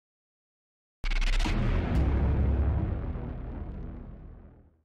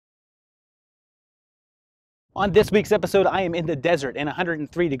On this week's episode, I am in the desert in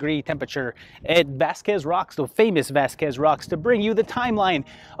 103-degree temperature at Vasquez Rocks, the famous Vasquez Rocks, to bring you the timeline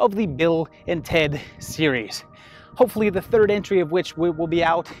of the Bill and Ted series. Hopefully the third entry of which will be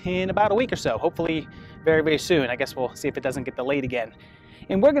out in about a week or so. Hopefully very, very soon. I guess we'll see if it doesn't get delayed again.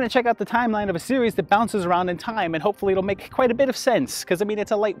 And we're going to check out the timeline of a series that bounces around in time, and hopefully it'll make quite a bit of sense. Because, I mean,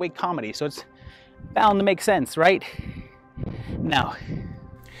 it's a lightweight comedy, so it's bound to make sense, right? Now,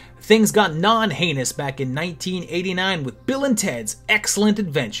 things got non-heinous back in 1989 with Bill and Ted's Excellent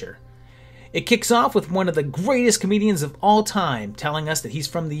Adventure. It kicks off with one of the greatest comedians of all time telling us that he's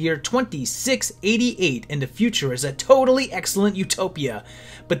from the year 2688 and the future is a totally excellent utopia,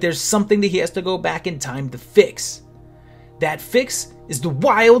 but there's something that he has to go back in time to fix. That fix is the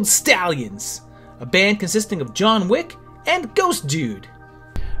Wild Stallions, a band consisting of John Wick and Ghost Dude.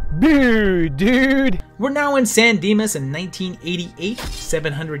 Dude! We're now in San Dimas in 1988,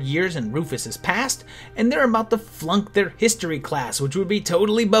 700 years and Rufus has passed, and they're about to flunk their history class, which would be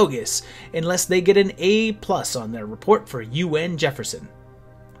totally bogus, unless they get an A+ on their report for UN Jefferson.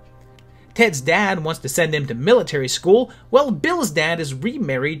 Ted's dad wants to send him to military school, while Bill's dad is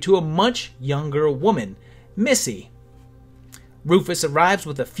remarried to a much younger woman, Missy. Rufus arrives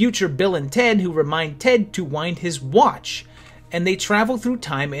with a future Bill and Ted who remind Ted to wind his watch, and they travel through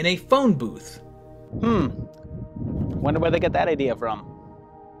time in a phone booth. Wonder where they get that idea from.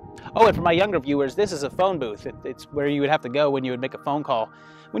 Oh, and for my younger viewers, this is a phone booth. It's where you would have to go when you would make a phone call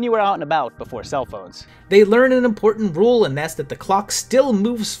when you were out and about before cell phones. They learn an important rule, and that's that the clock still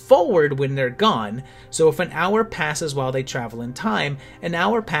moves forward when they're gone, so if an hour passes while they travel in time, an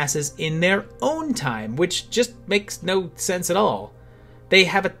hour passes in their own time, which just makes no sense at all. They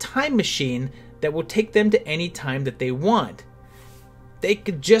have a time machine that will take them to any time that they want. They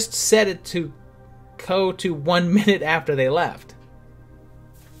could just set it to go to 1 minute after they left.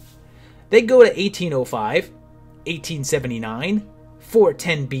 They go to 1805, 1879,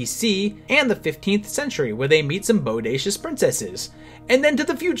 410 BC, and the 15th century, where they meet some bodacious princesses. And then to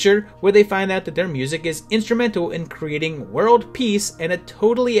the future, where they find out that their music is instrumental in creating world peace and a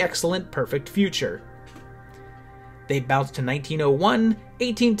totally excellent, perfect future. They bounce to 1901,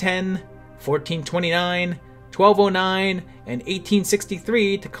 1810, 1429, 1209, and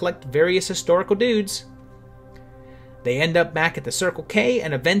 1863 to collect various historical dudes. They end up back at the Circle K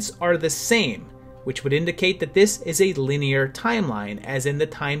and events are the same, which would indicate that this is a linear timeline, as in the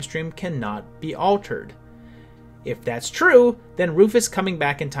time stream cannot be altered. If that's true, then Rufus coming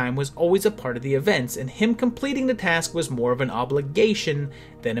back in time was always a part of the events, and him completing the task was more of an obligation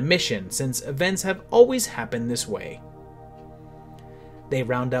than a mission, since events have always happened this way. They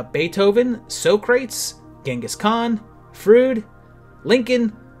round up Beethoven, Socrates, Genghis Khan, Freud,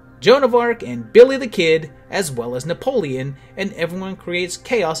 Lincoln, Joan of Arc, and Billy the Kid, as well as Napoleon, and everyone creates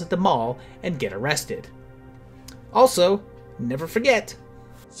chaos at the mall and get arrested. Also, never forget,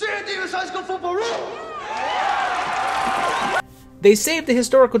 they save the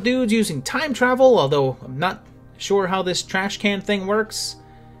historical dudes using time travel, although I'm not sure how this trash can thing works.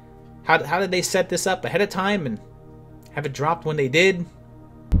 How did they set this up ahead of time and have it dropped when they did?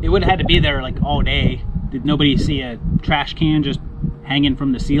 It would have had to be there like all day. Did nobody see a trash can just hanging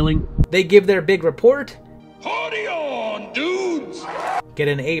from the ceiling? They give their big report. Party on, dudes! Get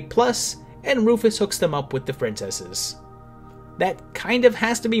an A+, and Rufus hooks them up with the princesses. That kind of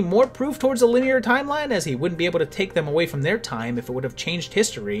has to be more proof towards a linear timeline, as he wouldn't be able to take them away from their time if it would have changed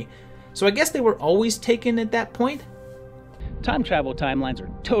history. So I guess they were always taken at that point? Time travel timelines are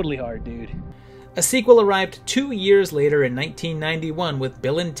totally hard, dude. A sequel arrived 2 years later in 1991 with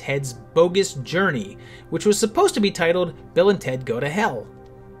Bill and Ted's Bogus Journey, which was supposed to be titled Bill and Ted Go to Hell.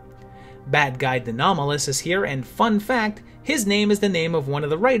 Bad Guy Denomalous is here, and fun fact, his name is the name of one of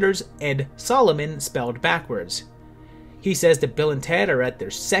the writers, Ed Solomon, spelled backwards. He says that Bill and Ted are at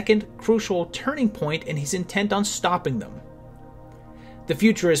their second crucial turning point and he's intent on stopping them. The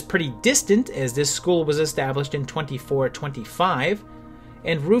future is pretty distant, as this school was established in 2425,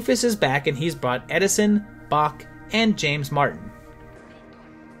 and Rufus is back and he's brought Edison, Bach, and James Martin.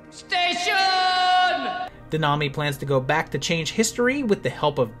 Station! Denami plans to go back to change history with the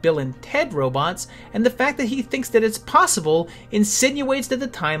help of Bill and Ted robots, and the fact that he thinks that it's possible insinuates that the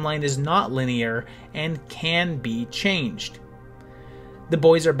timeline is not linear and can be changed. The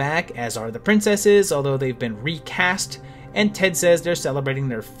boys are back, as are the princesses, although they've been recast, and Ted says they're celebrating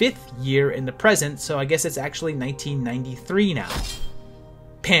their 5th year in the present, so I guess it's actually 1993 now.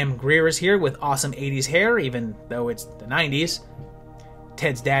 Pam Grier is here with awesome 80s hair, even though it's the 90s.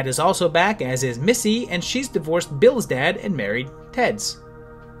 Ted's dad is also back, as is Missy, and she's divorced Bill's dad and married Ted's.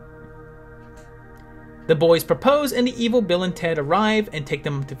 The boys propose, and the evil Bill and Ted arrive and take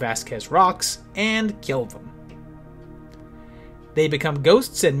them to Vasquez Rocks and kill them. They become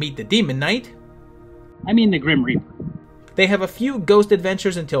ghosts and meet the Demon Knight. I mean the Grim Reaper. They have a few ghost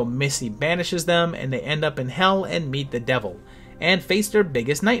adventures until Missy banishes them and they end up in hell and meet the devil, and face their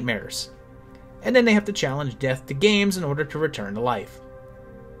biggest nightmares. And then they have to challenge death to games in order to return to life.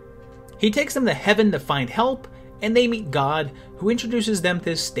 He takes them to heaven to find help, and they meet God, who introduces them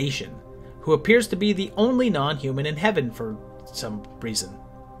to Station, who appears to be the only non-human in heaven for some reason.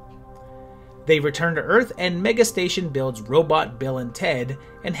 They return to Earth, and Mega Station builds Robot Bill and Ted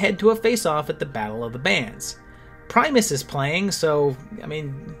and head to a face-off at the Battle of the Bands. Primus is playing, so, I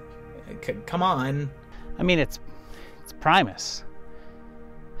mean, come on. I mean, it's Primus.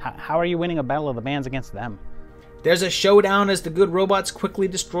 How are you winning a Battle of the Bands against them? There's a showdown as the good robots quickly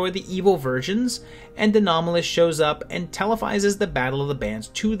destroy the evil versions, and Anomalous shows up and televises the Battle of the Bands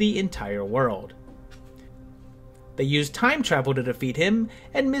to the entire world. They use time travel to defeat him,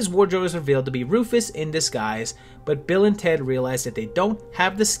 and Ms. Wardrobe is revealed to be Rufus in disguise, but Bill and Ted realize that they don't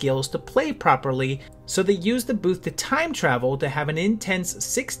have the skills to play properly, so they use the booth to time travel to have an intense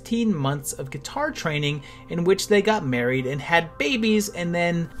 16 months of guitar training in which they got married and had babies, and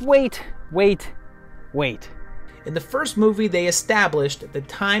then... Wait. In the first movie, they established that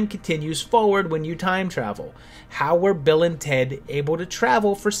time continues forward when you time travel. How were Bill and Ted able to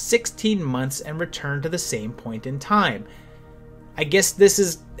travel for 16 months and return to the same point in time? I guess this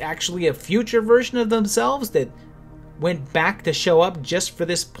is actually a future version of themselves that went back to show up just for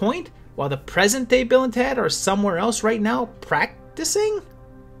this point, while the present day Bill and Ted are somewhere else right now practicing?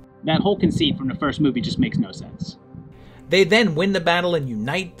 That whole conceit from the first movie just makes no sense. They then win the battle and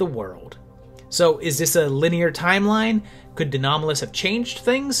unite the world. So, is this a linear timeline? Could Anomalous have changed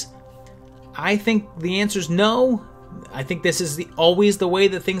things? I think the answer is no. I think this is always the way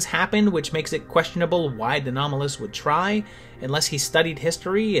that things happen, which makes it questionable why Anomalous would try, unless he studied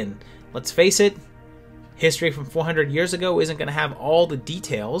history, and let's face it, history from 400 years ago isn't going to have all the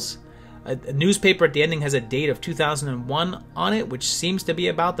details. A newspaper at the ending has a date of 2001 on it, which seems to be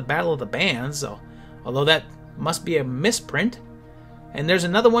about the Battle of the Bands, although that must be a misprint. And there's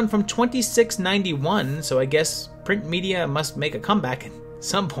another one from 2691, so I guess print media must make a comeback at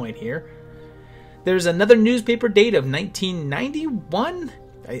some point here. There's another newspaper date of 1991.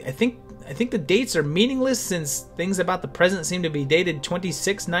 I think the dates are meaningless since things about the present seem to be dated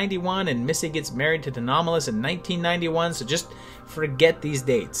 2691 and Missy gets married to Anomalous in 1991, so just forget these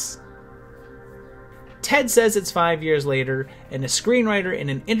dates. Ted says it's 5 years later, and a screenwriter in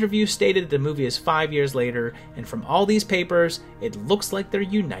an interview stated the movie is 5 years later, and from all these papers, it looks like they're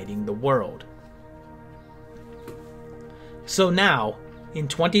uniting the world. So now, in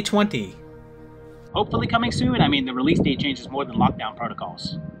 2020... Hopefully coming soon. I mean, the release date changes more than lockdown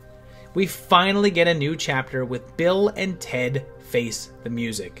protocols. We finally get a new chapter with Bill and Ted face the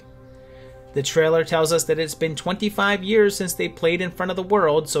music. The trailer tells us that it's been 25 years since they played in front of the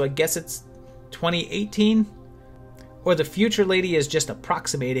world, so I guess it's 2018? Or the future lady is just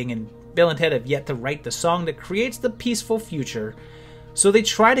approximating and Bill and Ted have yet to write the song that creates the peaceful future, so they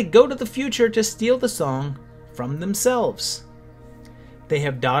try to go to the future to steal the song from themselves. They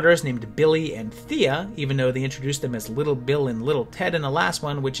have daughters named Billy and Thea, even though they introduced them as Little Bill and Little Ted in the last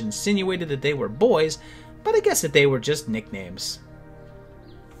one, which insinuated that they were boys, but I guess that they were just nicknames.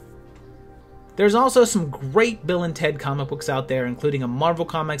 There's also some great Bill and Ted comic books out there, including a Marvel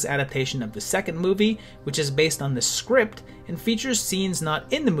Comics adaptation of the second movie, which is based on the script and features scenes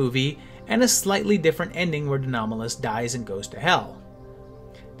not in the movie, and a slightly different ending where Anomalous dies and goes to hell.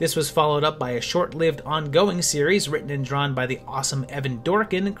 This was followed up by a short-lived ongoing series written and drawn by the awesome Evan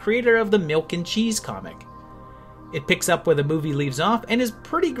Dorkin, creator of the Milk and Cheese comic. It picks up where the movie leaves off and is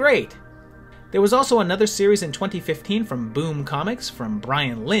pretty great. There was also another series in 2015 from Boom Comics from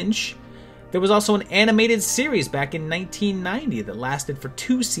Brian Lynch. There was also an animated series back in 1990 that lasted for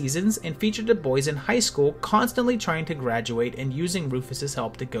 2 seasons and featured the boys in high school constantly trying to graduate and using Rufus's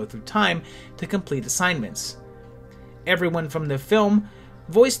help to go through time to complete assignments. Everyone from the film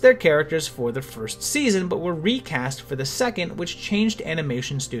voiced their characters for the first season, but were recast for the second, which changed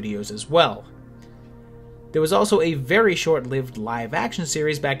animation studios as well. There was also a very short-lived live-action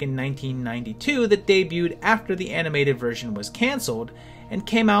series back in 1992 that debuted after the animated version was cancelled and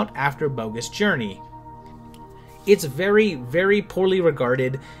came out after Bogus Journey. It's very, very poorly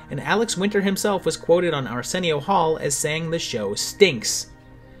regarded, and Alex Winter himself was quoted on Arsenio Hall as saying the show stinks.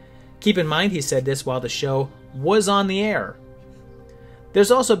 Keep in mind he said this while the show was on the air.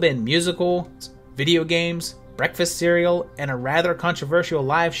 There's also been musicals, video games, breakfast cereal, and a rather controversial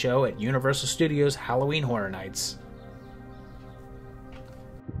live show at Universal Studios Halloween Horror Nights.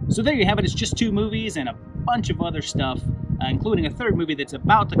 So there you have it. It's just 2 movies and a bunch of other stuff, including a third movie that's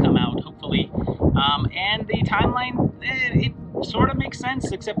about to come out, hopefully. And the timeline, sort of makes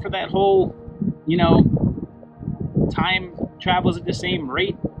sense, except for that whole, you know, time travels at the same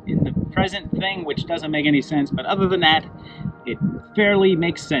rate in the present thing, which doesn't make any sense. But other than that, it fairly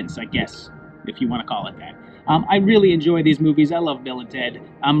makes sense, I guess, if you want to call it that. I really enjoy these movies. I love Bill and Ted.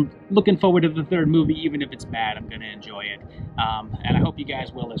 I'm looking forward to the third movie, even if it's bad. I'm going to enjoy it. And I hope you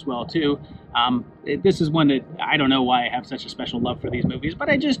guys will as well, too. This is one that I don't know why I have such a special love for these movies, but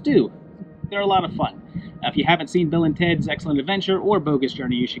I just do. They're a lot of fun. If you haven't seen Bill and Ted's Excellent Adventure or Bogus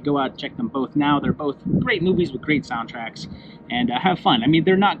Journey, you should go out and check them both now. They're both great movies with great soundtracks, and have fun. I mean,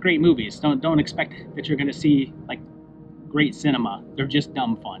 they're not great movies. Don't expect that you're going to see, like, great cinema. They're just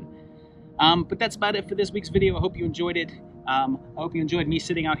dumb fun. But that's about it for this week's video. I hope you enjoyed it. I hope you enjoyed me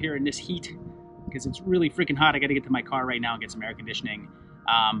sitting out here in this heat, because it's really freaking hot. I got to get to my car right now and get some air conditioning.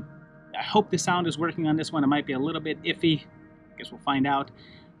 I hope the sound is working on this one. It might be a little bit iffy. I guess we'll find out.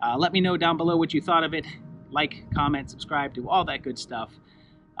 Let me know down below what you thought of it. Like, comment, subscribe, do all that good stuff.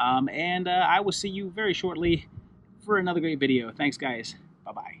 And I will see you very shortly for another great video. Thanks, guys.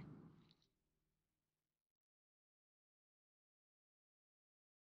 Bye-bye.